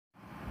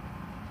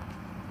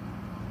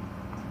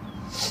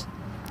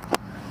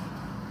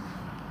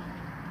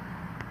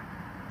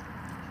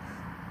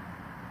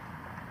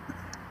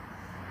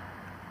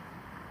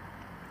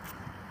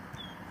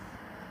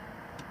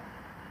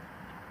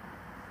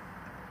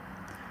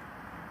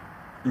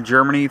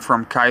Germany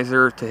from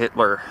Kaiser to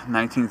Hitler,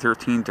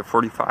 1913 to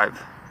 45.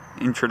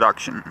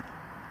 Introduction.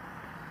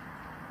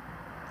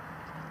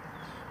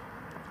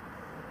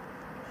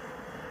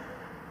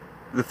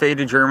 The fate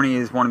of Germany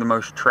is one of the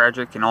most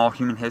tragic in all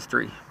human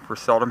history, for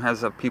seldom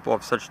has a people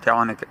of such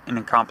talent and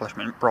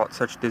accomplishment brought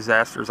such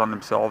disasters on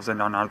themselves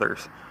and on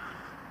others.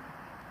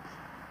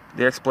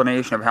 The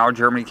explanation of how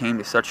Germany came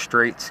to such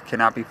straits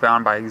cannot be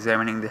found by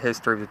examining the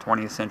history of the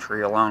 20th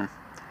century alone.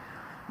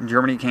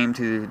 Germany came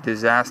to the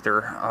disaster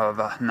of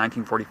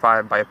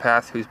 1945 by a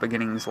path whose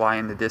beginnings lie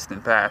in the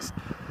distant past,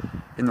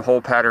 in the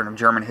whole pattern of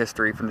German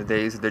history from the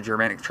days of the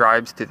Germanic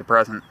tribes to the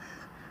present.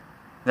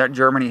 That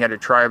Germany had a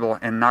tribal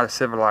and not a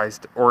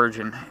civilized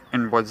origin,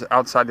 and was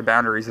outside the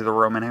boundaries of the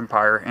Roman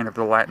Empire and of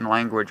the Latin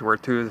language were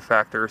two of the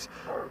factors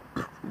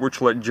which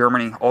led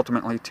Germany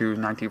ultimately to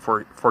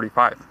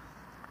 1945.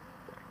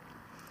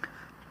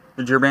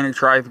 The Germanic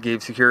tribe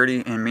gave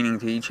security and meaning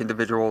to each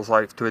individual's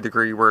life to a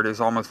degree where it has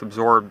almost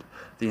absorbed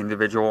the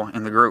individual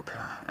in the group,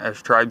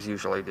 as tribes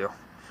usually do.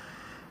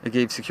 It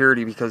gave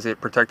security because it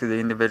protected the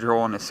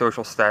individual and his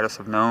social status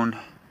of known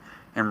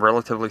and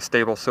relatively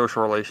stable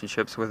social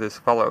relationships with his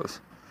fellows.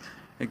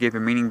 It gave a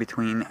meaning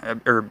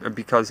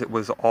because it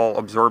was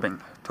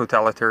all-absorbing,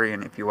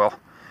 totalitarian, if you will,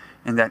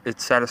 and that it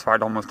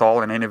satisfied almost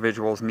all an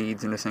individual's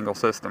needs in a single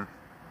system.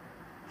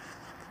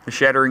 The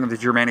shattering of the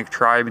Germanic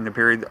tribe in the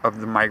period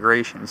of the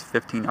migrations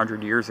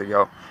 1,500 years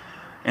ago,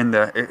 and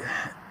the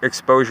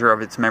exposure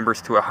of its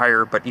members to a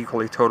higher but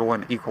equally total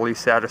and equally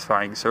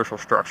satisfying social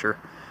structure,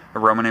 the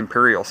Roman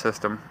imperial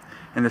system,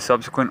 and the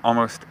subsequent,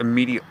 almost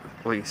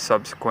immediately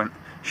subsequent,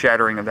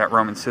 shattering of that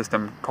Roman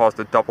system caused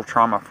a double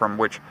trauma from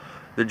which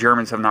the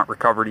Germans have not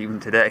recovered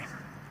even today.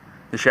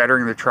 The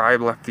shattering of the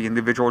tribe left the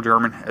individual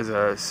German, as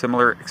a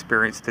similar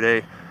experience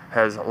today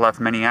has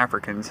left many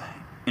Africans,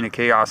 in a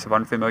chaos of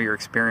unfamiliar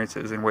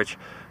experiences in which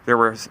there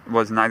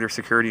was neither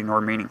security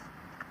nor meaning.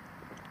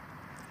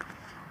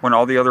 When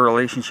all the other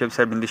relationships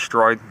had been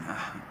destroyed,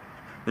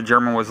 the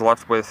German was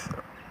left with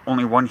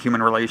only one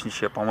human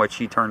relationship on which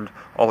he turned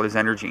all his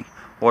energy,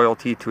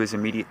 loyalty to his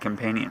immediate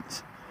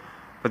companions.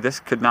 But this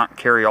could not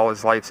carry all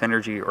his life's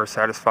energy or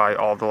satisfy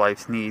all the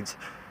life's needs.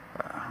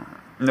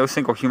 No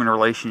single human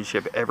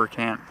relationship ever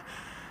can.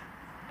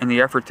 And the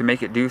effort to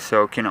make it do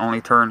so can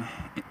only turn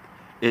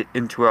it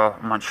into a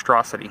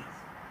monstrosity.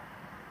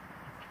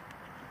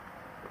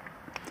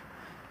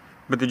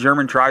 But the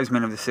German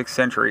tribesmen of the 6th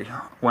century,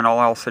 when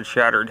all else had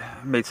shattered,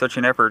 made such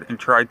an effort and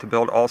tried to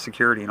build all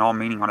security and all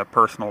meaning on a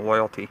personal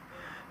loyalty.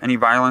 Any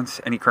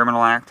violence, any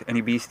criminal act,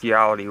 any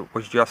bestiality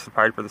was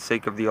justified for the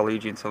sake of the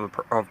allegiance of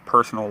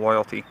personal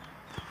loyalty.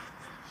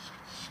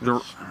 The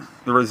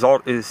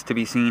result is to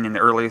be seen in the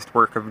earliest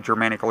work of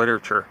Germanic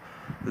literature,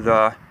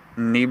 the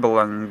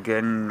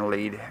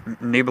Nibelungenlied,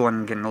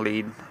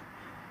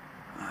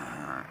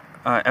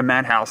 a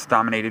madhouse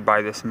dominated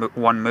by this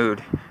one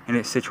mood, in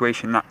a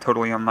situation not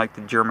totally unlike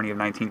the Germany of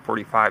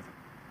 1945.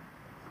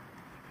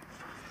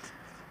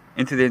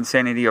 Into the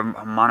insanity of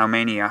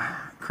monomania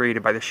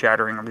created by the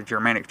shattering of the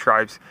Germanic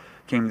tribes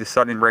came the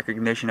sudden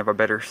recognition of a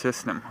better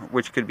system,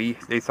 which could be,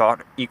 they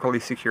thought, equally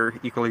secure,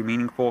 equally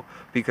meaningful,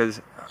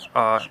 because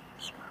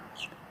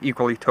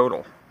equally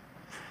total.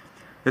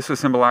 This was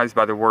symbolized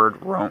by the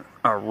word Rome.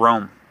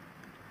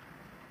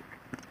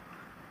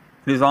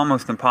 It is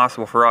almost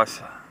impossible for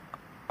us,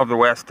 of the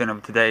West and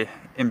of today,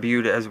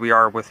 imbued as we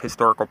are with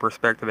historical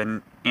perspective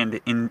and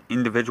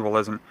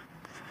individualism,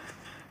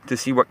 to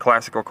see what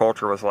classical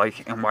culture was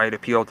like and why it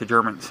appealed to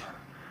Germans.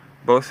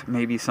 Both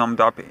may be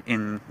summed up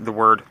in the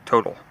word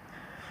total.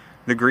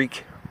 The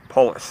Greek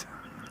polis,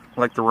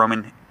 like the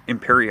Roman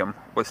imperium,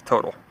 was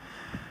total.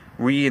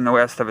 We in the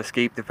West have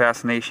escaped the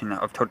fascination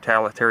of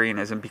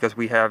totalitarianism because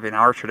we have in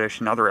our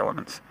tradition other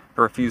elements.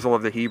 The refusal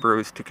of the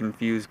Hebrews to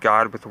confuse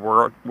God with the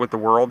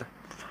world,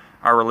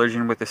 our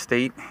religion with the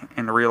state,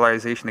 and the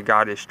realization that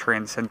God is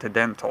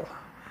transcendental,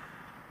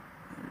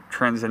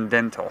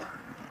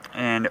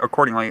 and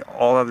accordingly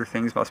all other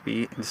things must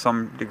be, in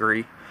some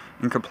degree,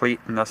 incomplete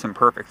and thus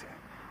imperfect.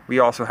 We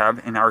also have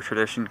in our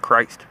tradition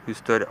Christ, who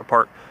stood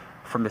apart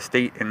from the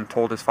state and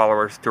told his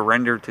followers to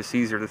render to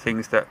Caesar the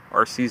things that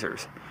are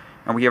Caesar's.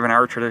 And we have in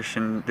our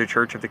tradition the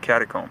Church of the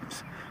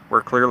Catacombs,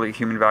 where clearly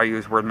human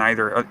values were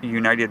neither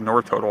united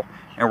nor total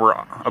and were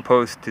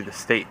opposed to the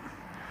state.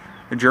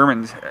 The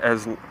Germans,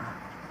 as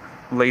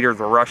later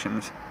the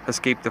Russians,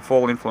 escaped the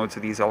full influence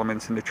of these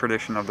elements in the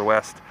tradition of the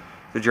West.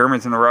 The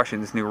Germans and the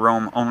Russians knew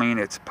Rome only in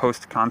its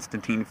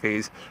post-Constantine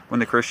phase, when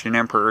the Christian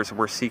emperors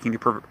were seeking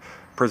to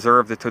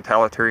preserve the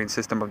totalitarian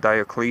system of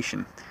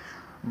Diocletian,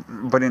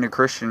 but in a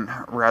Christian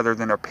rather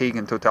than a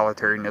pagan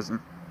totalitarianism.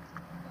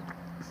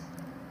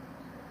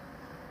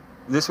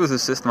 This was a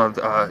system of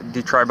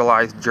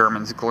detribalized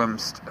Germans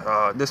glimpsed.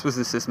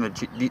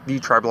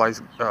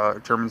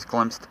 Germans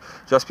glimpsed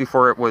just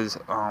before it was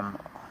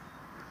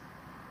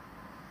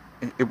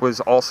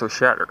also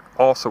shattered.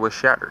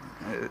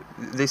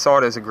 They saw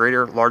it as a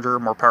greater, larger,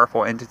 more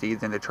powerful entity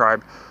than the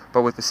tribe,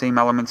 but with the same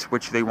elements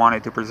which they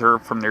wanted to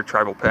preserve from their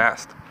tribal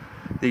past.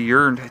 They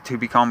yearned to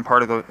become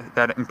part of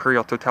that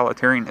imperial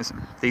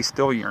totalitarianism. They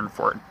still yearn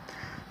for it.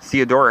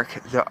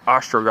 Theodoric, the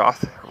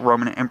Ostrogoth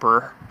Roman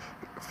Emperor,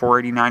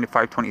 489 to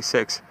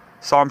 526,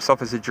 saw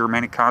himself as a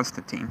Germanic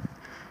Constantine.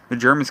 The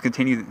Germans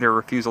continued their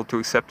refusal to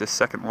accept this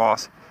second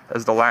loss,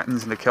 as the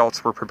Latins and the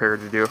Celts were prepared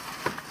to do.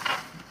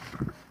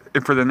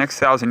 And for the next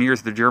 1,000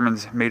 years, the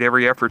Germans made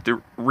every effort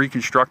to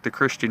reconstruct the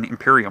Christian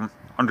imperium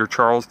under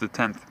Charles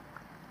X.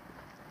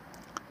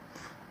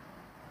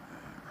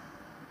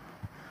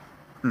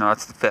 No,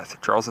 that's the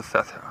fifth. Charles V,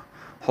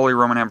 Holy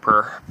Roman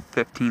Emperor,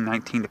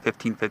 1519 to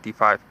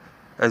 1555,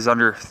 as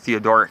under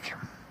Theodoric.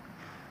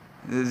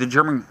 The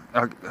German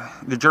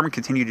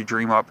continued to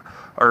dream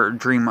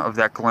of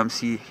that glimpse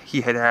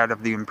he had had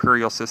of the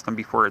imperial system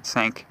before it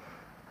sank.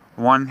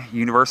 One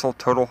universal,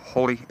 total,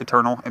 holy,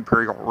 eternal,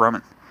 imperial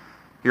Roman.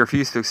 He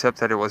refused to accept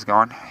that it was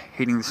gone,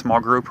 hating the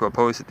small group who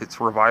opposed its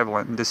revival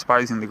and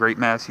despising the great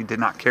mass who did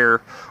not care,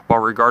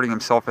 while regarding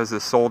himself as the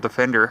sole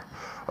defender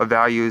of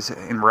values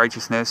and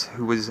righteousness,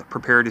 who was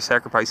prepared to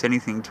sacrifice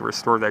anything to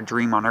restore that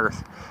dream on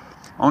earth.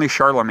 Only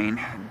Charlemagne,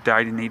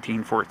 died in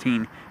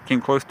 1814,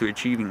 came close to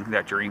achieving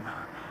that dream.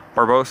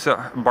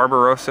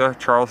 Barbarossa,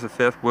 Charles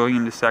V,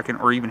 William II,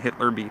 or even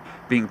Hitler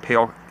being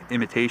pale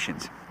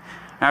imitations.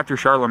 After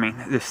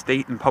Charlemagne, the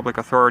state and public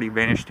authority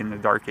vanished in the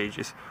Dark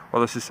Ages,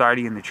 while the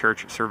society and the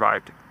church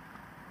survived.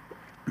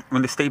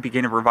 When the state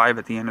began to revive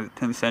at the end of the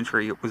 10th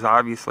century, it was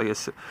obviously a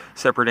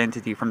separate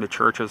entity from the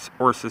church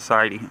or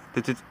society.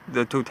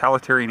 The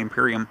totalitarian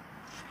imperium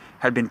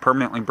had been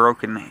permanently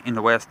broken in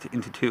the West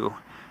into two,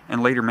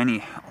 and later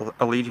many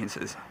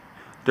allegiances.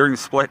 During the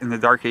split in the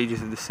Dark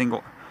Ages of the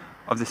single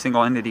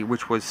entity,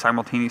 which was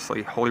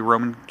simultaneously Holy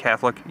Roman,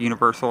 Catholic,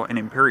 Universal, and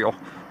Imperial,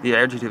 the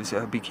adjectives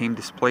became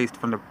displaced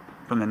from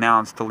the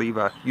nouns to leave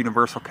a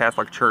Universal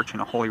Catholic Church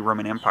and a Holy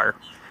Roman Empire.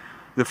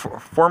 The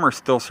former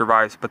still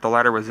survives, but the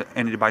latter was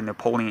ended by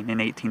Napoleon in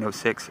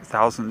 1806,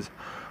 thousands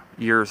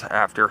years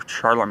after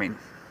Charlemagne.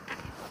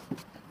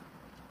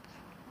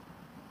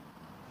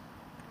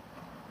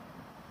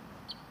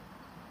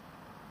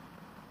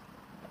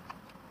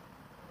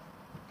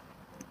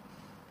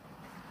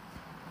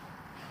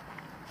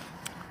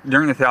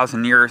 During the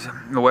 1,000 years,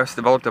 the West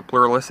developed a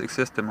pluralistic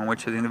system in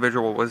which the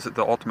individual was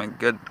the ultimate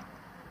good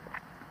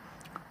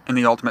and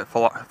the ultimate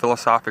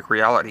philosophic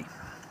reality.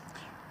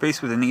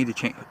 Faced with the need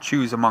to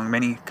choose among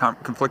many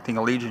conflicting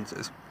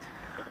allegiances,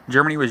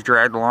 Germany was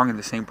dragged along in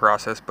the same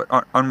process, but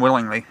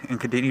unwillingly, and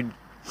continued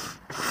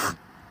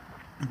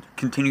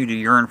to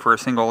yearn for a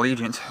single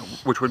allegiance,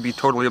 which would be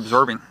totally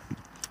absorbing.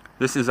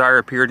 This desire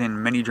appeared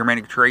in many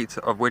Germanic traits,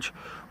 of which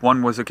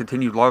one was a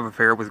continued love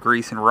affair with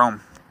Greece and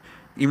Rome.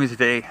 Even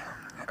today,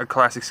 a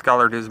classic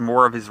scholar does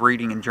more of his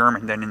reading in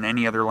German than in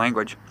any other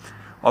language,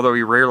 although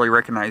he rarely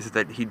recognizes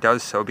that he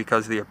does so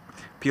because the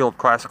appeal of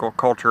classical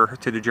culture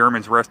to the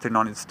Germans rested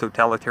on its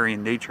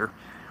totalitarian nature,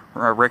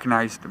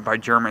 recognized by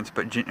Germans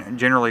but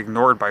generally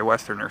ignored by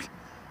Westerners.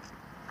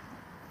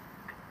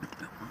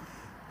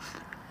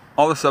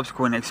 All the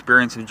subsequent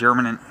experience of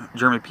German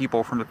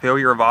people, from the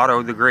failure of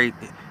Otto the Great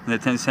in the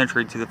 10th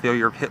century to the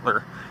failure of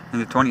Hitler in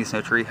the 20th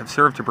century, have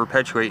served to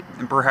perpetuate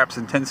and perhaps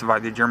intensify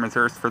the German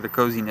thirst for the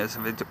coziness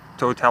of a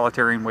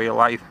totalitarian way of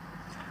life.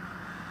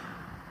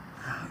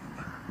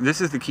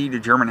 This is the key to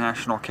German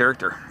national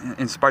character.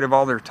 In spite of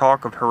all their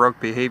talk of heroic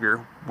behavior,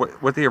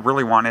 what they have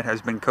really wanted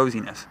has been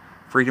coziness,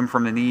 freedom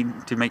from the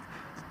need to make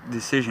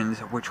decisions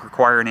which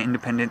require an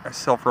independent,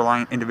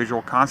 self-reliant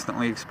individual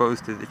constantly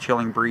exposed to the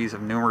chilling breeze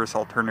of numerous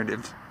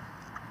alternatives.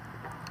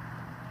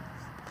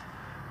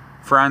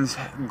 Franz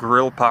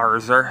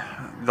Grillparzer,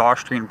 the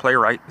Austrian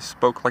playwright,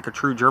 spoke like a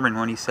true German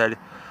when he said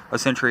a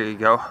century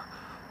ago,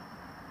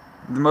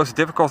 "The most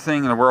difficult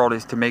thing in the world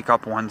is to make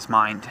up one's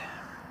mind."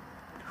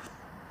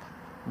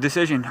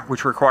 Decision,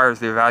 which requires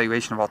the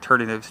evaluation of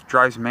alternatives,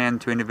 drives man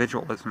to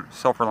individualism,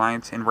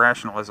 self-reliance, and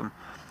rationalism,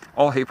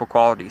 all hateful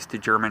qualities to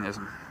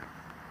Germanism.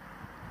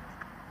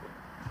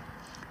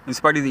 In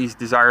spite of these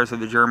desires of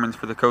the Germans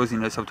for the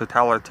coziness of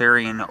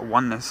totalitarian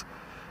oneness,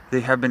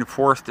 they have been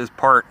forced as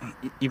part,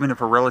 even if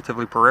a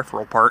relatively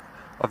peripheral part,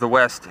 of the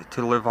West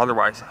to live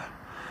otherwise.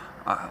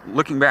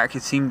 Looking back,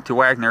 it seemed to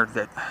Wagner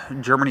that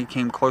Germany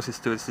came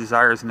closest to its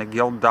desires in the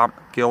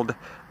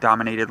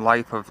guild-dominated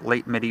life of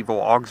late medieval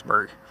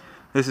Augsburg.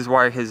 This is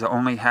why his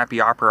only happy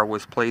opera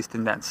was placed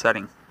in that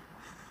setting.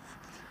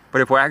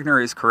 But if Wagner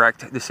is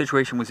correct, the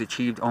situation was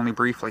achieved only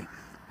briefly.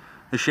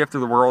 The shift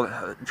of the world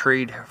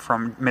trade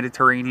from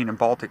Mediterranean and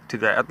Baltic to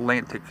the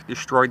Atlantic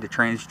destroyed the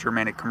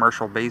trans-Germanic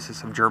commercial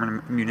basis of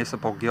German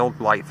municipal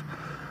guild life,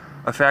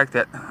 a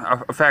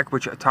fact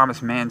which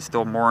Thomas Mann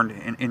still mourned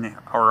in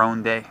our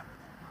own day.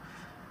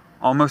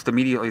 Almost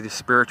immediately, the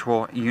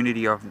spiritual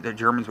unity of the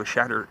Germans was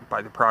shattered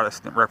by the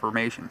Protestant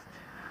Reformation.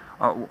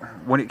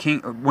 When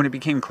it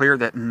became clear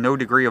that no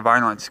degree of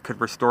violence could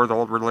restore the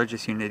old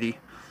religious unity,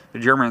 the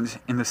Germans,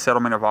 in the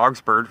settlement of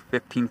Augsburg,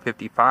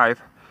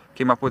 1555,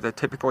 came up with a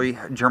typically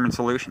German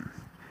solution.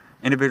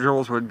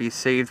 Individuals would be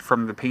saved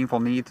from the painful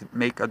need to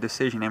make a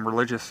decision in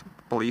religious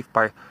belief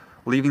by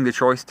leaving the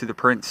choice to the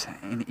prince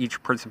in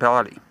each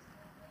principality.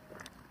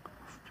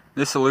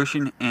 This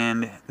solution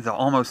and the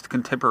almost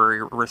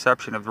contemporary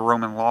reception of the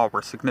Roman law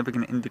were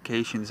significant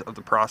indications of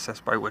the process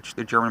by which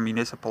the German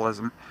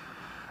municipalism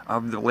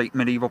of the late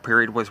medieval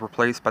period was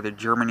replaced by the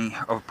Germany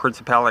of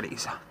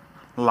principalities,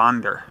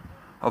 Länder,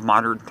 of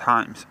modern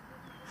times.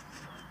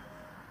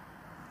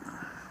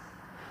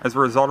 As a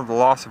result of the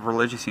loss of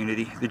religious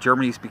unity, the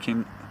Germanies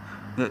became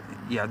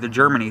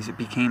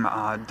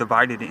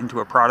divided into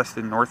a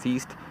Protestant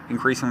northeast,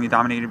 increasingly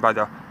dominated by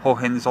the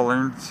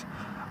Hohenzollerns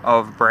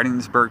of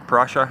Brandenburg,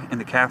 Prussia, and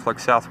the Catholic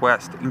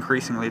southwest,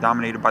 increasingly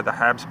dominated by the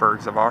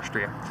Habsburgs of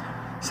Austria.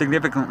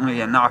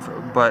 Significantly enough,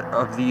 but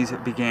of these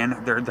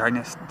began their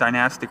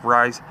dynastic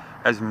rise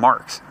as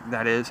marks,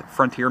 that is,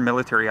 frontier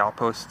military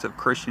outposts of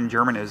Christian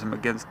Germanism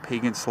against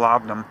pagan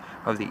Slavdom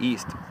of the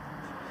east.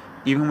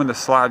 Even when the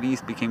Slav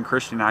East became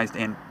Christianized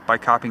and, by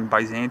copying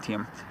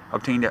Byzantium,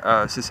 obtained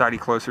a society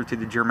closer to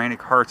the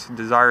Germanic heart's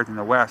desire than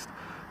the West,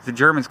 the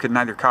Germans could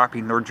neither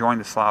copy nor join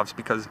the Slavs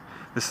because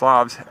the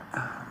Slavs,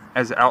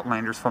 as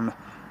outlanders from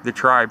the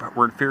tribe,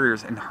 were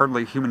inferiors and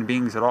hardly human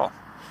beings at all.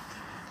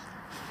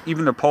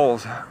 Even the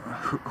Poles,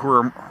 who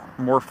were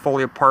more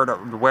fully a part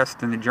of the West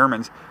than the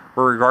Germans,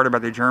 were regarded by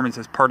the Germans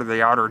as part of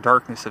the outer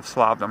darkness of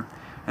Slavdom,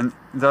 and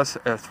thus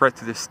a threat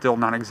to this still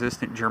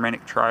non-existent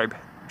Germanic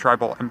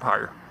tribal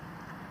empire.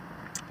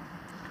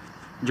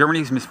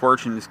 Germany's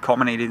misfortunes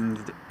culminated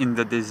in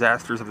the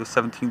disasters of the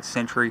 17th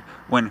century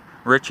when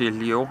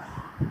Richelieu,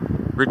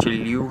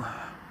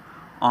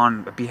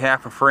 on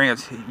behalf of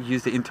France,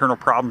 used the internal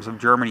problems of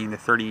Germany in the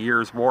 30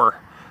 Years'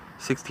 War,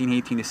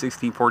 1618 to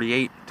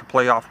 1648, to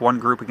play off one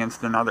group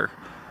against another,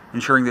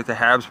 ensuring that the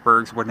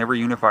Habsburgs would never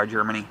unify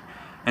Germany,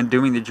 and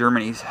dooming the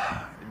Germanies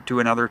to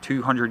another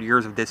 200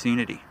 years of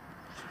disunity.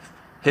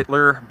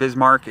 Hitler,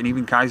 Bismarck, and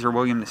even Kaiser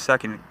William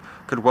II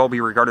could well be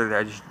regarded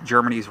as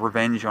Germany's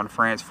revenge on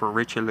France for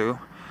Richelieu,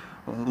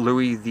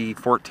 Louis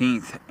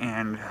XIV,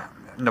 and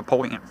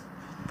Napoleon.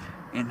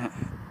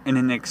 In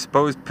an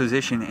exposed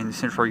position in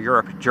Central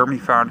Europe, Germany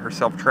found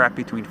herself trapped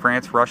between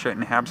France, Russia,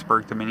 and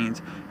Habsburg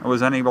dominions, and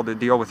was unable to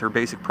deal with her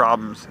basic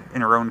problems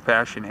in her own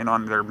fashion and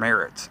on their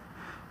merits.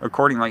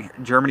 Accordingly,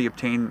 Germany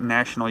obtained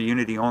national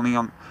unity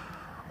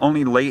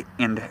only late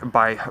and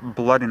by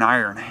blood and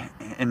iron,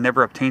 and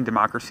never obtained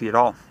democracy at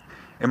all.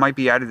 It might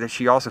be added that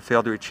she also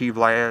failed to achieve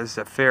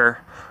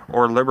laissez-faire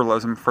or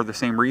liberalism for the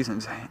same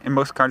reasons. In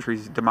most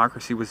countries,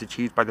 democracy was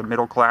achieved by the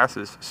middle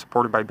classes,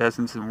 supported by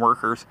peasants and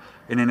workers,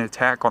 in an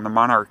attack on the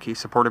monarchy,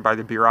 supported by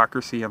the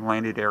bureaucracy and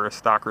landed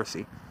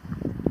aristocracy.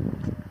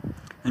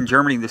 In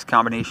Germany, this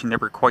combination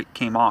never quite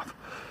came off,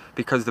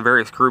 because the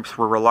various groups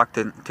were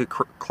reluctant to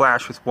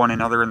clash with one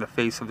another in the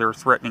face of their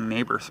threatening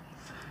neighbors.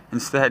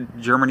 Instead,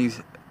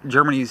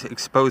 Germany's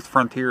exposed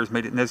frontiers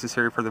made it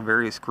necessary for the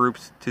various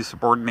groups to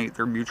subordinate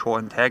their mutual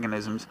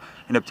antagonisms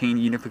and obtain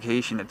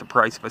unification at the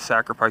price of a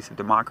sacrifice of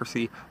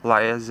democracy,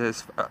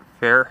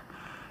 laissez-faire,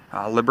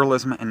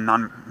 liberalism, and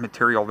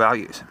non-material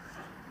values.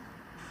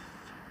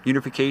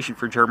 Unification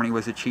for Germany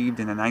was achieved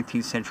in the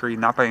 19th century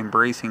not by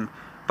embracing,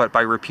 but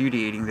by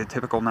repudiating the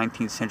typical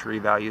 19th century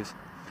values.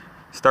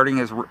 Starting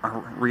as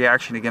a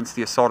reaction against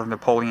the assault of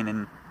Napoleon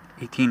in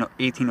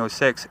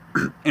 1806,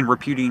 in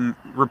repudiating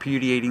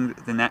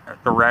the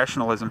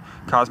rationalism,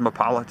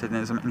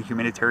 cosmopolitanism, and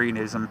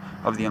humanitarianism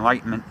of the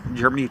Enlightenment,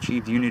 Germany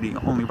achieved unity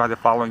only by the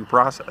following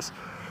process.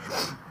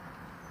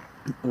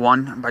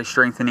 1. By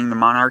strengthening the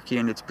monarchy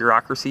and its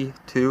bureaucracy.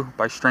 2.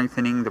 By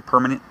strengthening the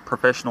permanent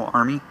professional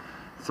army.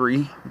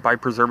 3. By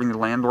preserving the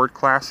landlord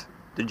class,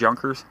 the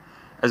Junkers,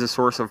 as a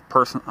source of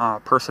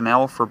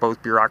personnel for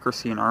both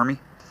bureaucracy and army.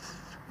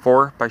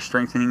 4. By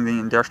strengthening the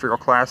industrial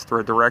class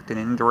through a direct and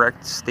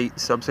indirect state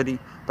subsidy,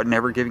 but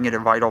never giving it a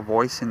vital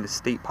voice in the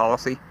state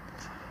policy.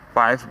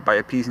 5. By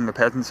appeasing the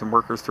peasants and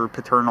workers through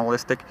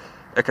paternalistic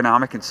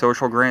economic and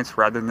social grants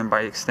rather than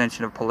by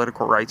extension of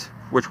political rights,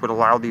 which would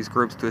allow these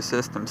groups to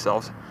assist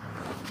themselves.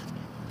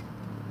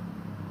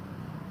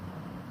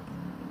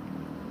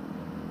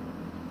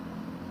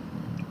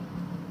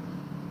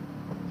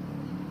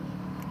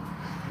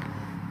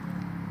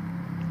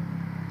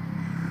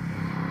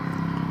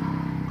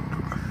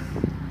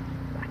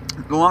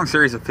 The long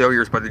series of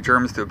failures by the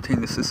Germans to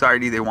obtain the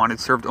society they wanted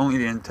served only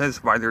to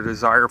intensify their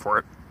desire for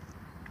it.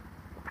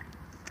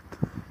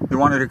 They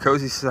wanted a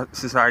cozy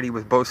society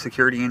with both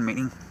security and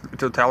meaning, a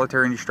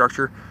totalitarian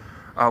structure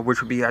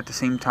which would be at the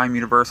same time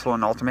universal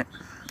and ultimate,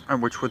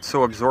 and which would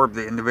so absorb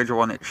the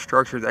individual in its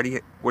structure that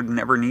he would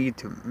never need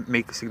to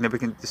make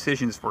significant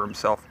decisions for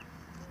himself.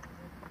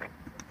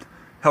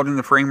 Held in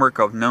the framework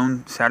of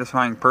known,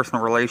 satisfying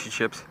personal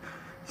relationships,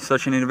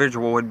 such an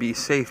individual would be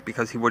safe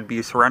because he would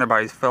be surrounded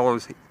by his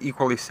fellows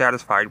equally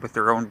satisfied with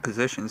their own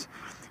positions,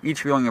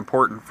 each feeling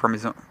important from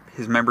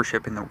his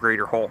membership in the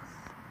greater whole.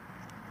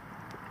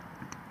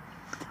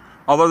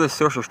 Although this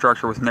social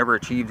structure was never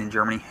achieved in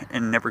Germany,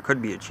 and never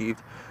could be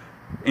achieved,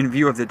 in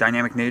view of the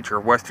dynamic nature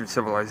of Western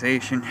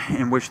civilization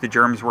in which the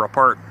Germans were a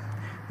part,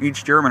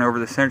 each German over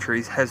the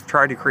centuries has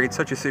tried to create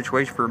such a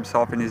situation for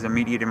himself in his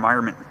immediate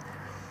environment,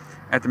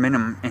 at the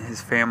minimum in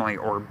his family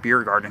or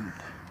beer garden.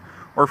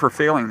 Or for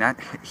failing that,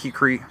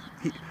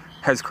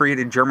 has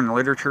created German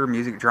literature,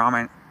 music,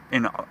 drama,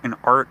 and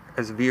art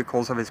as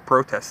vehicles of his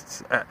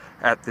protests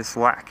at this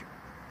lack.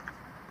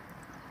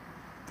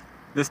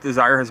 This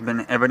desire has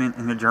been evident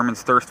in the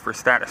German's thirst for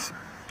status,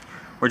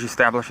 which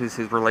establishes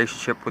his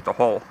relationship with the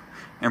whole,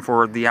 and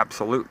for the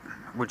absolute,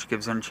 which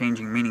gives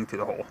unchanging meaning to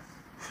the whole.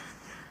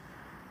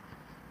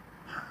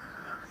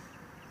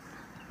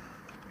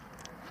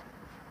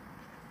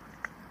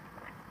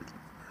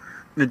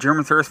 The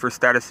German thirst for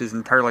status is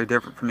entirely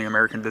different from the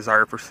American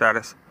desire for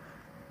status.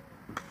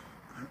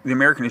 The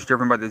American is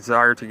driven by the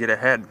desire to get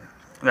ahead,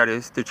 that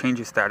is, to change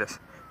his status.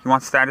 He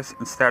wants status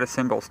and status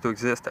symbols to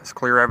exist as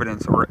clear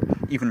evidence or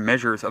even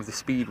measures of the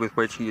speed with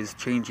which he is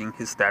changing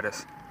his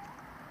status.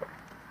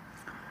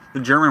 The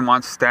German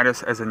wants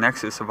status as a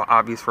nexus of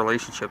obvious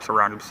relationships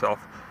around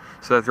himself,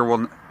 so that there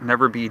will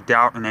never be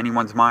doubt in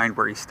anyone's mind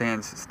where he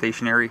stands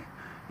stationary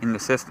in the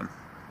system.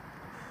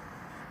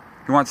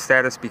 He wants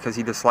status because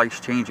he dislikes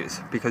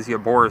changes, because he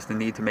abhors the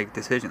need to make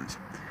decisions.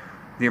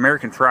 The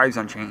American thrives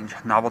on change,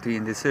 novelty,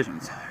 and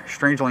decisions.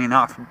 Strangely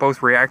enough,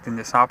 both react in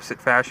this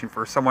opposite fashion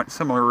for somewhat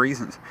similar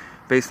reasons,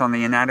 based on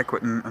the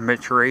inadequate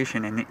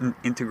maturation and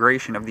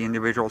integration of the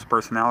individual's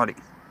personality.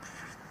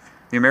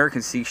 The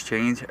American seeks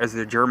change as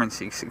the German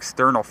seeks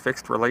external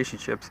fixed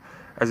relationships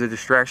as a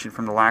distraction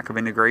from the lack of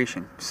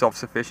integration,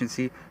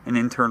 self-sufficiency, and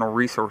internal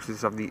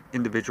resources of the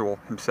individual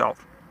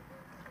himself.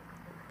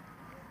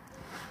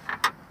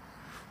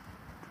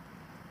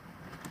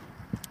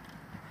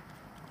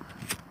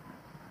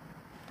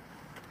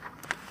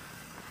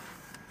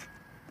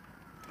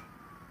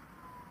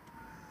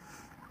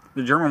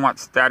 The German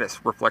wants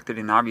status reflected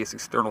in obvious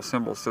external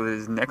symbols so that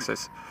his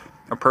nexus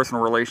of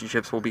personal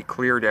relationships will be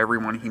clear to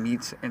everyone he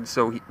meets, and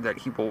so that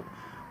he will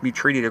be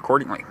treated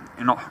accordingly,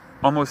 and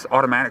almost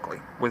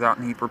automatically,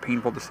 without need for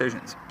painful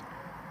decisions.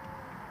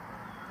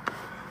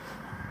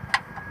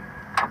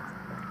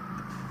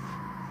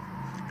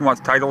 He wants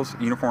titles,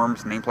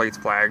 uniforms,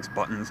 nameplates, flags,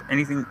 buttons,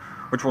 anything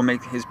which will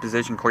make his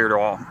position clear to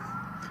all.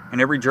 In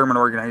every German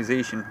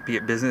organization, be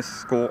it business,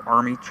 school,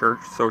 army, church,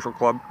 social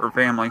club, or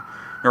family,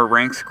 there are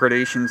ranks,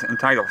 gradations, and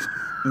titles.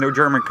 No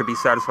German could be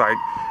satisfied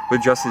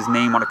with just his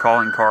name on a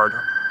calling card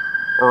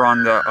or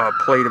on the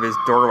plate of his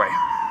doorway.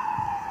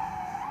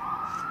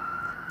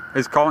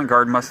 His calling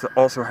card must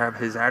also have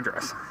his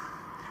address,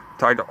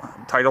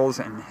 titles,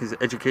 and his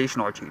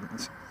educational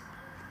achievements.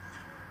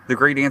 The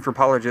great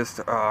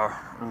anthropologist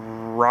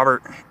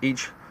Robert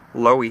H.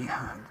 Lowy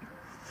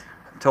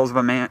tells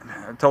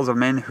of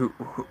men who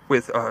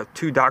with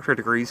 2 doctorate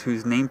degrees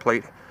whose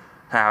nameplate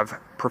have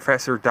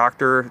Professor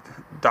Doctor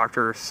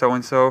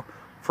so-and-so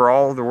for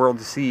all the world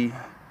to see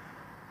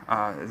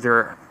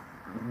their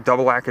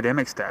double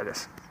academic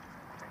status.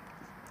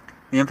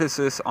 The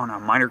emphasis on a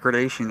minor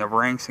gradation of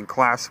ranks and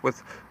class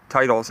with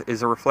titles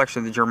is a reflection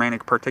of the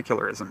Germanic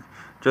particularism,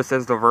 just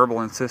as the verbal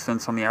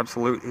insistence on the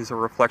absolute is a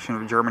reflection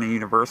of German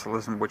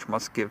universalism, which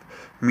must give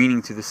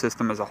meaning to the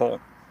system as a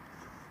whole.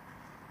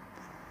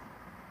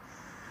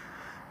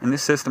 In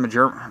this system,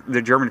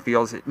 the German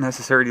feels it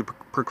necessary to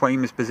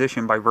proclaim his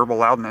position by verbal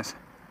loudness,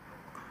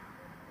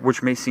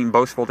 which may seem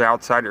boastful to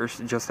outsiders,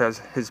 just as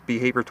his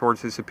behavior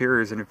towards his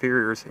superiors and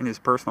inferiors in his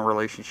personal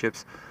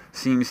relationships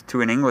seems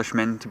to an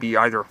Englishman to be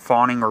either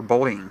fawning or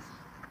bullying.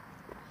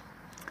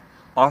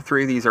 All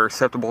 3 of these are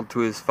acceptable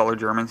to his fellow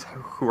Germans,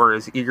 who are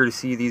as eager to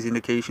see these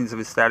indications of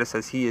his status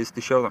as he is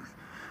to show them.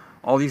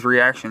 All these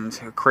reactions,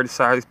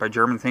 criticized by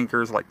German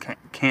thinkers like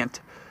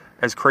Kant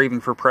as craving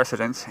for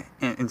precedence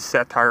and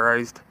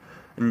satirized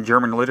in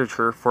German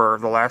literature for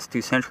the last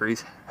 2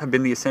 centuries, have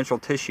been the essential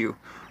tissue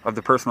of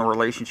the personal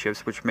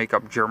relationships which make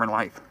up German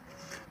life.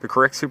 The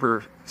correct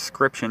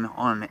superscription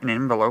on an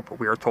envelope,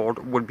 we are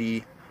told, would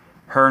be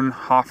Herrn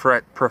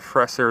Hofrat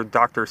Professor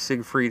Dr.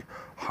 Siegfried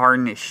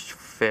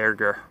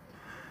Harnischberger.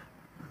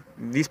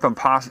 These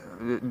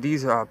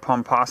pomposities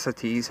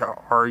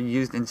are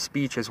used in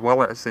speech as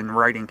well as in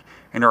writing,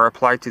 and are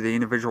applied to the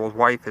individual's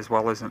wife as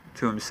well as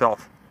to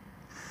himself.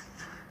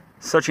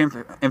 Such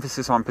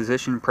emphasis on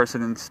position,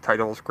 precedence,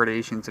 titles,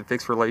 gradations, and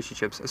fixed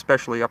relationships,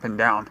 especially up and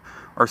down,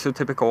 are so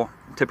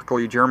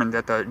typically German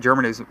that the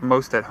German is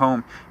most at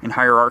home in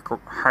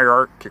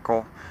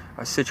hierarchical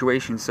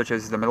situations such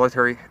as the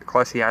military,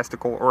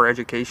 ecclesiastical, or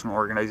educational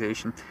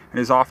organization, and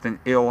is often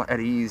ill at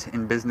ease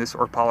in business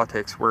or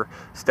politics, where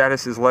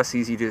status is less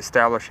easy to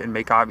establish and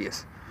make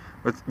obvious.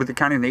 With the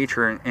kind of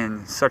nature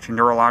in such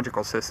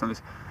neurological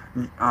systems,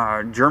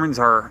 Germans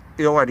are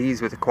ill at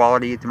ease with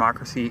equality,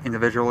 democracy,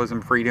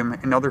 individualism, freedom,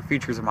 and other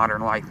features of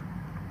modern life.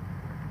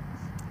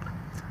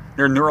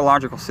 Their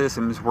neurological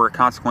systems were a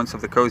consequence of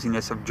the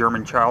coziness of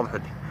German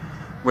childhood,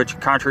 which,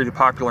 contrary to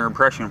popular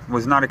impression,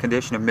 was not a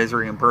condition of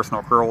misery and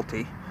personal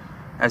cruelty,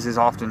 as is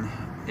often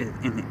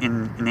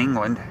in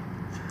England,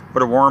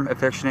 but a warm,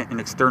 affectionate,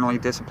 and externally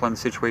disciplined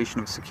situation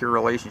of secure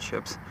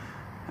relationships.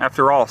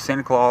 After all,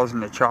 Santa Claus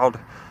and the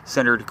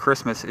child-centered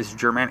Christmas is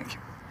Germanic.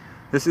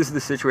 This is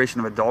the situation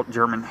of adult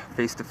German,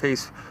 face to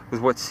face with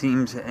what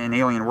seems an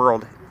alien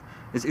world,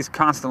 is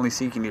constantly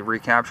seeking to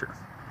recapture.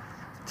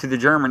 To the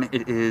German,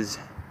 it is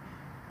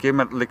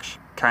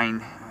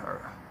Gemütlichkeit,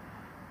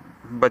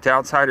 but to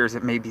outsiders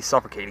it may be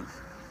suffocating.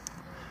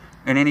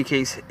 In any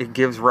case, it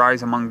gives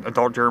rise among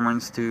adult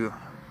Germans to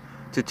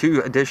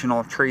two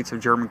additional traits of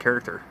German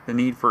character: the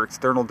need for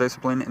external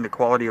discipline and the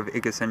quality of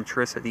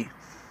egocentricity.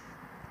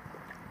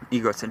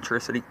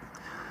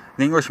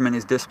 The Englishman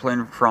is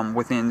disciplined from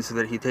within, so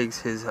that he takes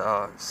his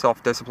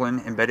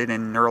self-discipline embedded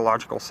in a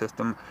neurological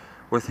system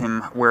with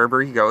him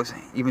wherever he goes,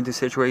 even to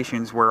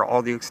situations where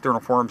all the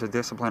external forms of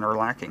discipline are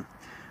lacking.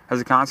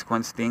 As a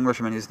consequence, the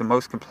Englishman is the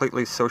most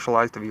completely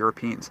socialized of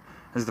Europeans,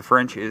 as the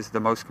French is the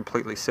most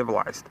completely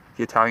civilized,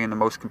 the Italian the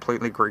most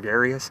completely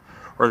gregarious,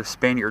 or the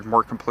Spaniard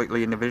more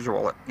completely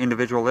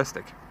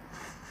individualistic.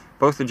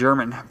 Both the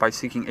German, by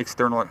seeking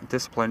external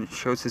discipline,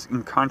 shows his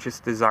unconscious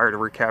desire to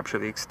recapture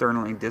the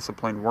externally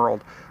disciplined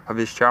world of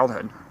his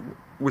childhood.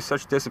 With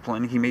such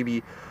discipline, he may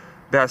be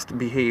best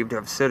behaved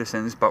of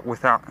citizens, but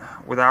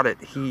without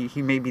it,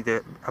 he may be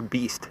a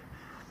beast.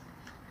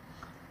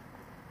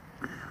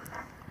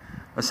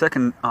 A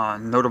second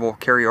notable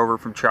carryover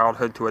from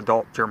childhood to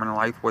adult German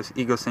life was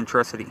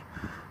egocentricity.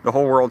 The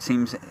whole world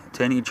seems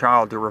to any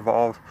child to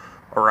revolve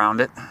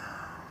around it,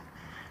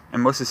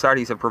 and most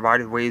societies have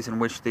provided ways in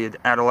which the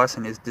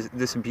adolescent is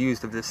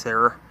disabused of this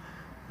error.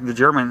 The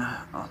German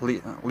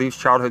leaves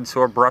childhood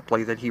so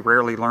abruptly that he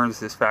rarely learns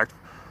this fact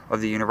of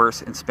the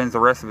universe, and spends the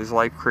rest of his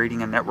life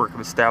creating a network of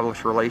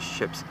established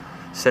relationships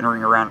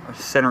centering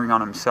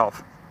on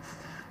himself.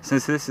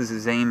 Since this is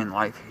his aim in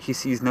life, he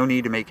sees no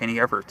need to make any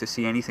effort to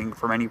see anything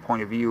from any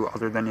point of view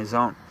other than his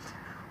own.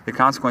 The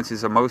consequence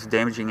is a most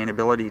damaging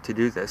inability to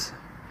do this.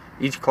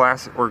 Each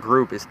class or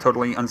group is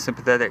totally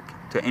unsympathetic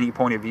to any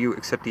point of view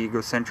except the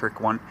egocentric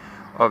one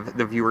of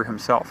the viewer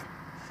himself.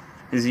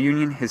 His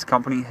union, his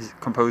company, his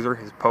composer,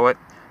 his poet,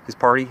 his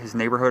party, his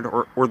neighborhood,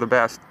 or the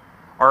best,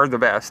 are the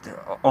best,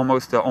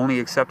 almost the only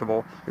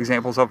acceptable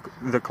examples of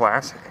the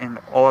class, and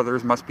all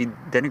others must be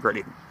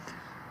denigrated.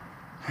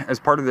 As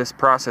part of this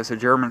process, a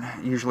German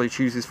usually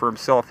chooses for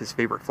himself his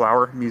favorite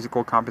flower,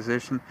 musical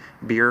composition,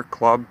 beer,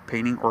 club,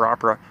 painting, or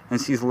opera,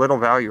 and sees little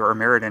value or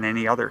merit in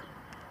any other.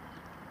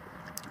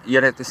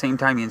 Yet at the same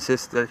time he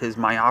insists that his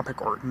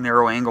myopic or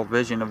narrow-angled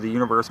vision of the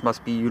universe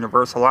must be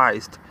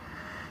universalized,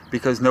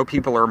 because no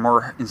people are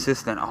more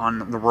insistent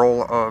on the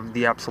role of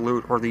the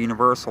absolute or the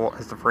universal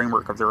as the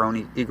framework of their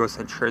own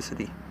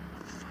egocentricity.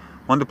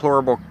 One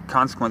deplorable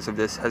consequence of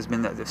this has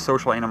been that the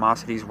social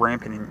animosities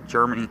rampant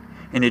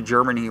in a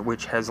Germany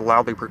which has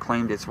loudly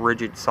proclaimed its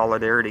rigid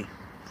solidarity.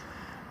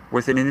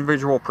 With an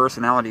individual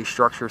personality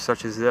structure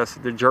such as this,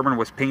 the German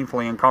was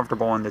painfully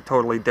uncomfortable in the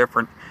totally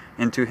different,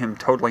 and to him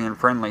totally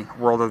unfriendly,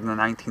 world of the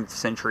 19th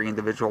century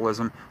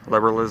individualism,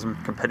 liberalism,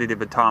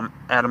 competitive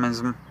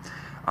atomism,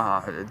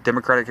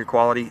 democratic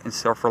equality, and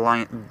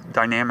self-reliant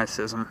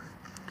dynamicism.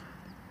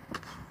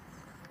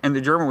 And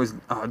the German was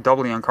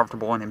doubly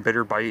uncomfortable and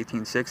embittered by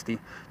 1860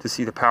 to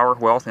see the power,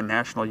 wealth, and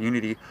national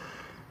unity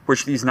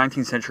which these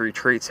 19th century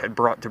traits had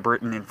brought to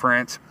Britain and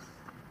France.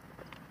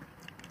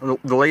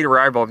 The late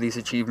arrival of these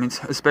achievements,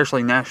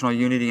 especially national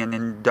unity and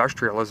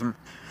industrialism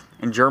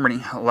in Germany,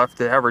 left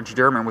the average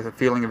German with a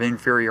feeling of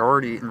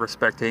inferiority in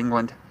respect to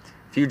England.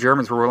 Few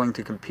Germans were willing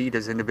to compete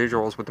as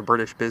individuals with the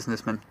British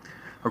businessmen.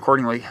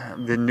 Accordingly,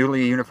 the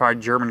newly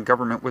unified German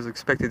government was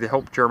expected to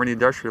help German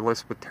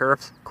industrialists with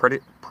tariffs,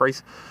 credit,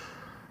 price,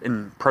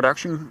 and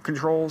production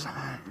controls,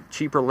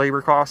 cheaper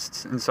labor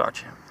costs, and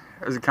such.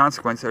 As a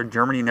consequence,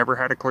 Germany never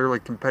had a clearly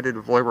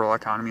competitive liberal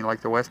economy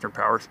like the Western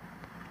powers.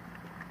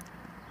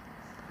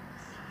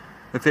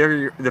 The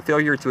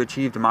failure to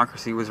achieve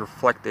democracy was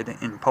reflected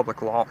in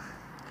public law.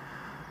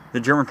 The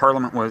German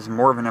parliament was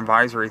more of an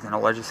advisory than a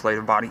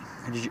legislative body.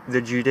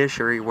 The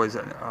judiciary was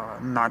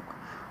not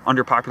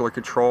under popular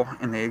control,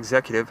 and the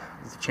executive,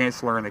 the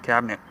chancellor and the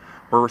cabinet,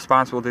 were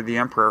responsible to the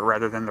emperor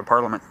rather than the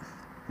parliament.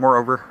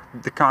 Moreover,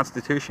 the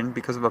Constitution,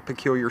 because of a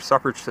peculiar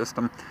suffrage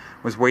system,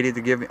 was weighted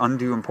to give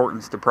undue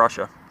importance to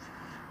Prussia,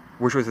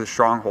 which was the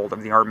stronghold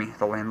of the army,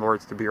 the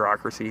landlords, the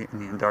bureaucracy, and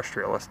the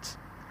industrialists.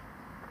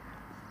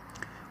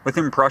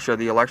 Within Prussia,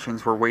 the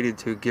elections were weighted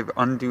to give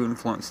undue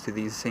influence to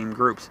these same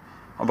groups.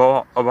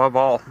 Above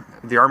all,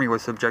 the army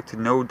was subject to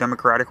no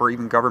democratic or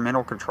even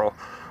governmental control,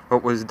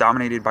 but was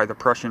dominated by the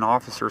Prussian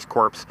officers'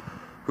 corps,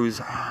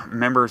 whose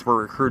members were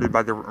recruited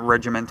by the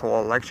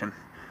regimental election.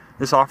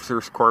 This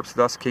officers' corps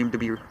thus came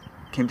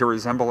to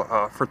resemble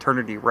a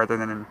fraternity rather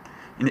than an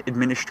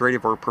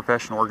administrative or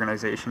professional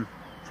organization.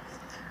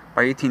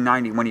 By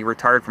 1890, when he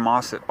retired from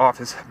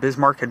office,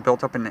 Bismarck had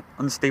built up an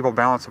unstable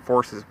balance of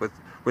forces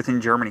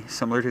within Germany,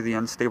 similar to the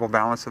unstable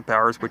balance of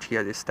powers which he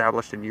had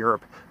established in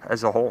Europe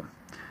as a whole.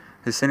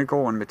 His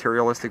cynical and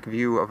materialistic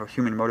view of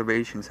human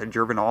motivations had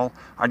driven all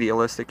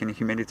idealistic and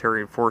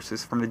humanitarian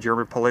forces from the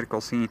German political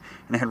scene,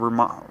 and had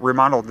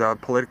remodeled the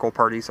political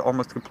parties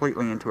almost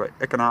completely into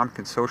economic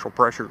and social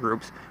pressure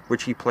groups,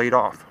 which he played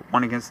off,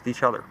 one against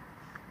each other.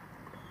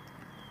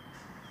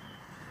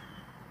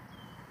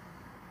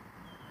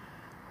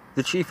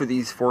 The chief of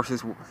these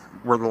forces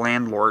were the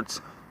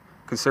landlords,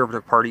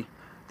 Conservative Party,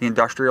 the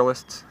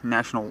Industrialists,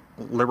 National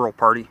Liberal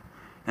Party,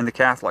 and the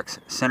Catholics,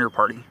 Center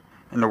Party,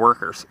 and the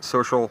Workers,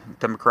 Social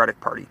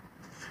Democratic Party.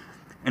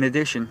 In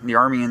addition, the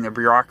army and the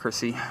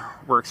bureaucracy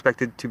were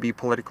expected to be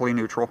politically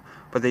neutral,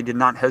 but they did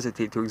not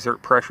hesitate to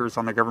exert pressures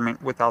on the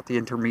government without the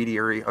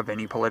intermediary of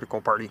any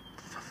political party.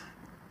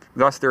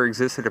 Thus, there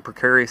existed a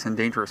precarious and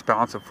dangerous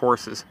balance of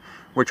forces,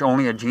 which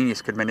only a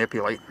genius could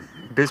manipulate.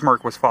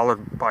 Bismarck was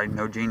followed by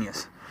no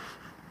genius.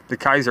 The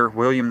Kaiser,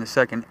 William II,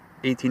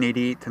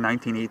 1888 to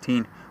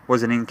 1918,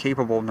 was an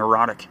incapable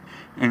neurotic,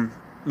 and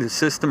the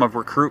system of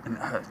recruitment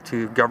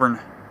to government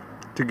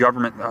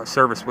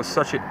service was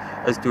such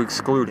as to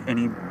exclude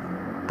any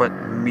but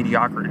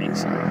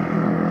mediocrities.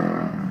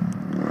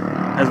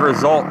 As a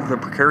result, the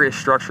precarious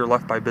structure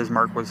left by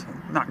Bismarck was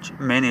not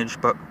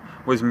managed, but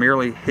was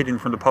merely hidden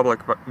from the public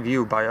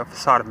view by a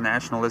facade of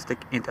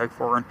nationalistic,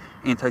 anti-foreign,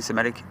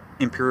 anti-Semitic,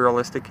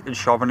 imperialistic, and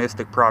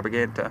chauvinistic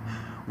propaganda,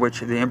 which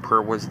the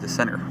emperor was the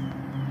center.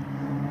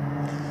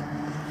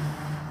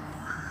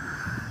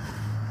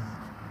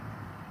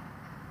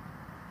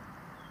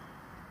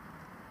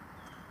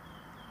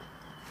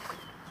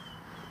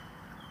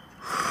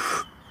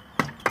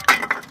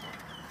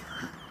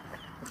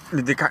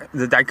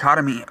 The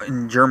dichotomy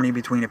in Germany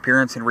between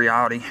appearance and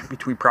reality,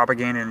 between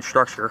propaganda and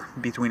structure,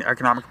 between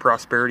economic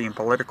prosperity and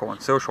political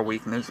and social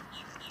weakness,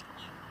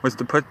 was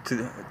to put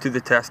to the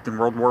test in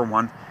World War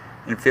I,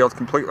 and failed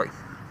completely.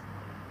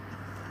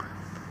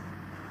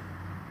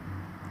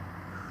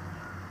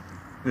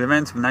 The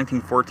events of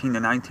 1914 to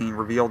 19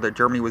 revealed that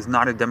Germany was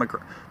not a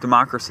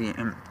democracy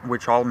in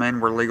which all men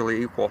were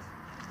legally equal.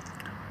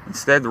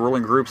 Instead, the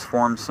ruling groups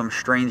formed some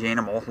strange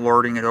animal,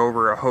 lording it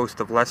over a host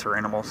of lesser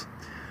animals.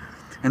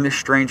 In this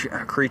strange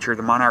creature,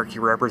 the monarchy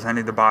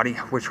represented the body,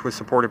 which was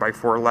supported by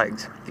four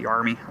legs: the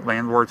army,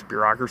 landlords,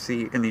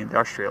 bureaucracy, and the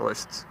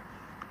industrialists.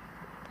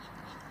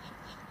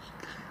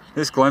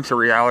 This glimpse of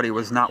reality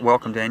was not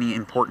welcome to any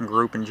important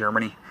group in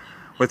Germany,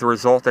 with the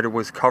result that it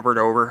was covered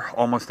over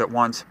almost at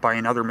once by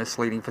another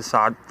misleading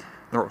facade.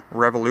 The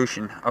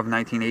revolution of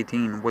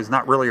 1918 was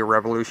not really a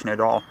revolution at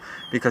all,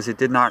 because it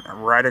did not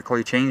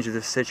radically change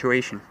the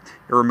situation.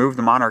 It removed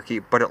the monarchy,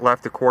 but it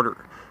left the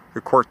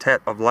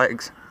quartet of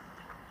legs.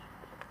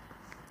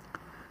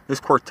 This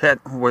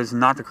quartet was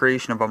not the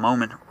creation of a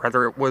moment,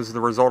 rather it was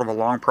the result of a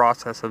long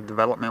process of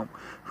development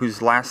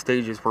whose last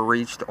stages were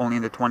reached only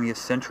in the 20th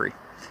century.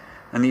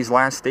 In these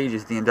last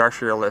stages, the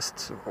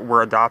industrialists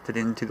were adopted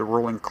into the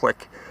ruling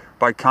clique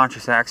by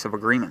conscious acts of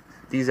agreement.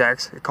 These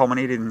acts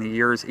culminated in the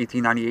years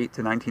 1898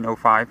 to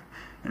 1905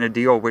 in a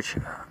deal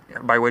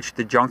by which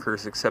the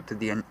Junkers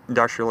accepted the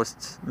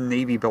industrialists'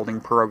 navy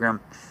building program,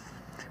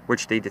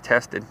 which they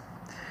detested,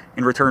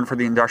 in return for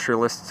the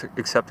industrialists'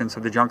 acceptance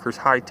of the Junkers'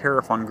 high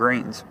tariff on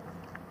grains.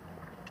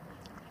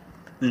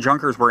 The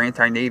Junkers were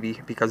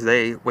anti-navy because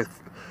they,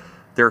 with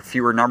their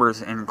fewer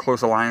numbers and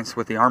close alliance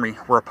with the army,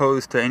 were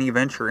opposed to any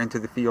venture into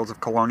the fields of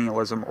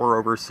colonialism or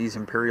overseas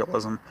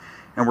imperialism,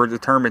 and were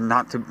determined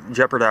not to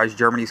jeopardize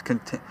Germany's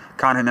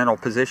continental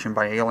position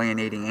by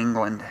alienating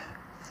England.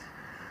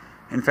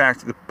 In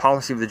fact, the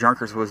policy of the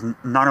Junkers was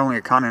not only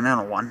a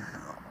continental one.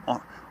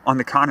 On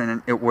the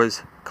continent, it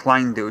was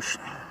Kleindeutsch.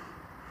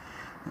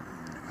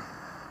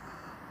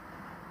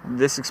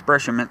 This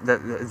expression meant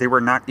that they were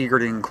not eager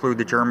to include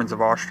the Germans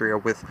of Austria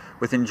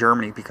within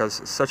Germany,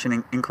 because such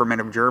an increment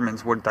of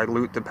Germans would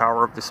dilute the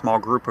power of the small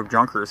group of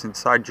Junkers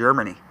inside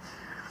Germany.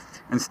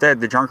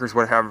 Instead, the Junkers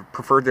would have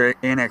preferred to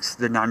annex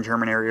the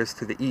non-German areas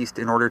to the east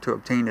in order to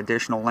obtain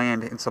additional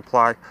land and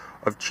supply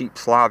of cheap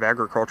Slav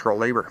agricultural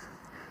labor.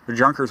 The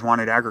Junkers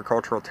wanted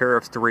agricultural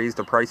tariffs to raise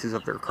the prices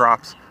of their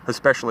crops,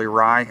 especially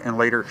rye and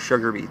later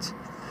sugar beets.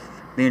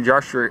 The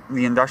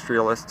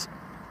industrialists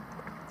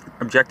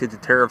objected to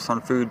tariffs on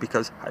food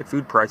because high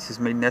food prices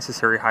made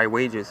necessary high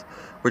wages,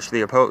 which they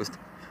opposed.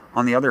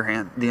 On the other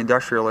hand, the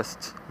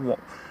industrialists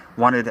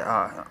wanted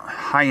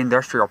high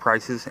industrial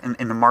prices and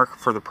the mark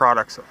for the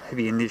products of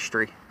heavy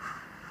industry.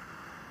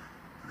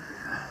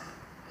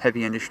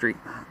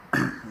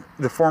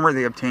 The former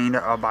they obtained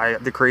by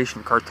the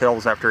creation of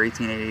cartels after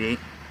 1888.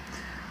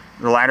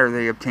 The latter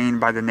they obtained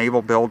by the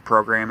naval build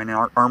program and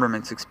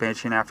armaments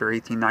expansion after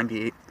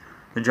 1898.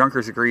 The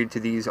Junkers agreed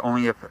to these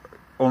only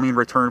in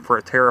return for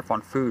a tariff on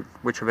food,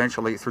 which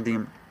eventually, through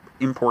the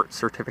import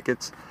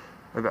certificates,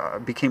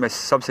 became a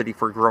subsidy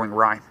for growing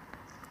rye.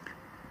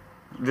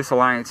 This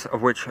alliance,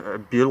 of which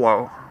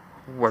Bülow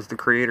was the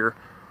creator,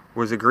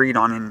 was agreed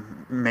on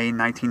in May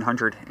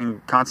 1900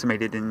 and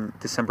consummated in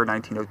December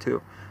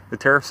 1902. The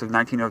tariffs of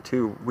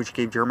 1902, which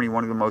gave Germany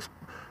one of the most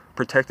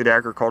protected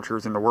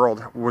agricultures in the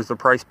world, was the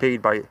price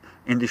paid by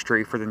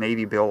industry for the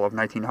Navy Bill of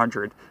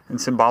 1900,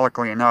 and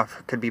symbolically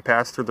enough could be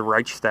passed through the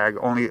Reichstag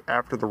only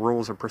after the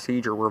rules of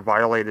procedure were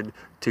violated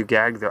to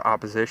gag the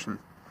opposition.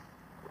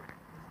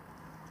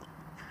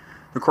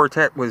 The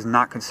quartet was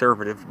not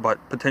conservative, but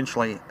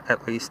potentially,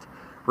 at least,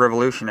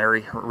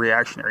 revolutionary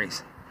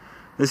reactionaries.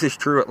 This is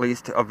true at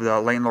least of the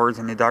landlords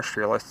and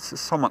industrialists,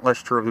 somewhat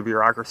less true of the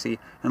bureaucracy,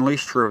 and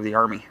least true of the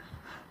army.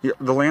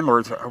 The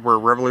landlords were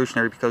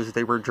revolutionary because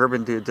they were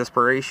driven to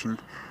desperation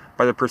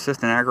by the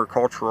persistent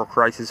agricultural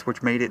crisis,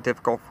 which made it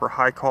difficult for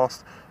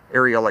high-cost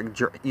area like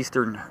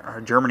Eastern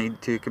Germany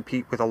to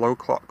compete with a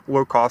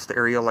low-cost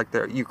area like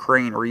the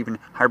Ukraine, or even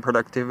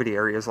high-productivity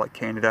areas like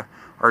Canada,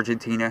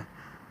 Argentina,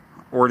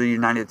 or the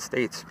United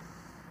States.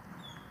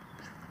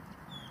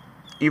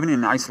 Even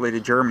in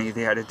isolated Germany,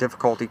 they had a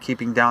difficulty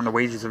keeping down the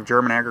wages of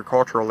German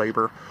agricultural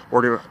labor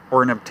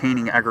or in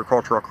obtaining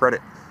agricultural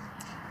credit.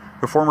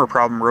 The former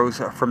problem rose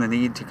from the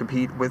need to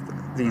compete with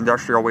the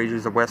industrial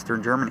wages of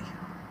Western Germany.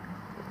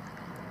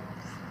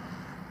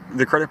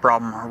 The credit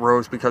problem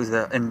arose because of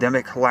the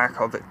endemic lack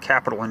of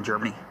capital in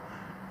Germany.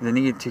 The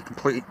need to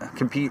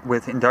compete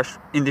with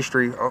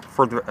industry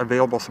for the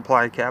available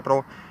supply of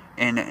capital,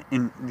 and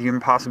in the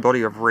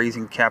impossibility of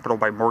raising capital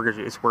by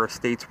mortgages where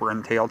estates were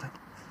entailed.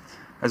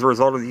 As a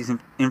result of these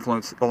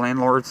influences, the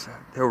landlords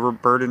who were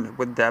burdened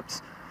with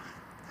debts,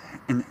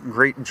 in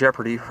great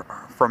jeopardy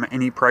from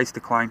any price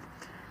decline,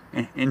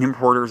 and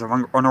importers of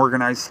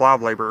unorganized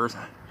Slav laborers,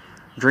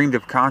 dreamed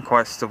of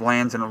conquests of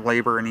lands and of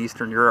labor in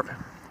Eastern Europe.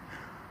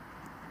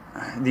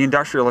 The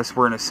industrialists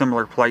were in a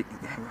similar plight,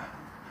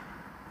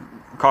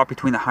 caught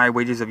between the high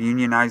wages of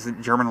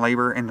unionized German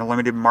labor and the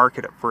limited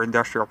market for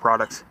industrial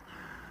products.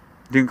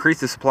 To increase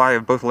the supply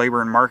of both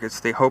labor and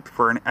markets, they hoped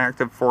for an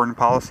active foreign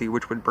policy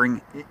which would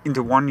bring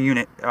into one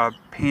unit a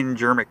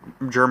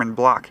pan-German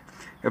bloc,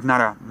 if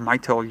not a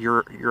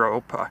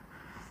Mittel-Europa.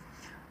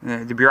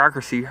 The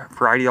bureaucracy,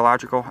 for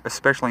ideological,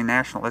 especially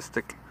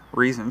nationalistic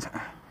reasons,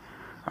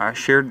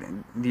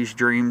 shared these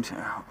dreams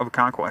of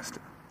conquest.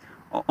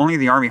 Only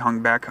the army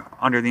hung back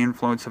under the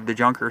influence of the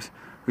Junkers,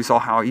 who saw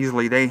how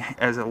easily they,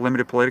 as a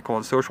limited political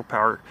and social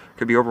power,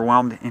 could be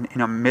overwhelmed in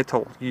a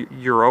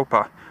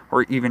Mittel-Europa,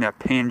 or even a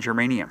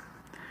pan-Germanium.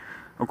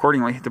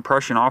 Accordingly, the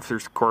Prussian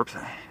officers' corps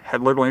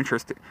had little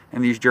interest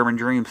in these German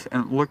dreams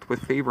and looked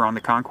with favor on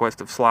the conquest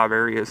of Slav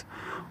areas,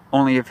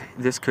 only if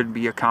this could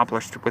be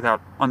accomplished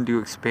without undue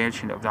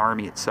expansion of the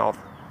army itself.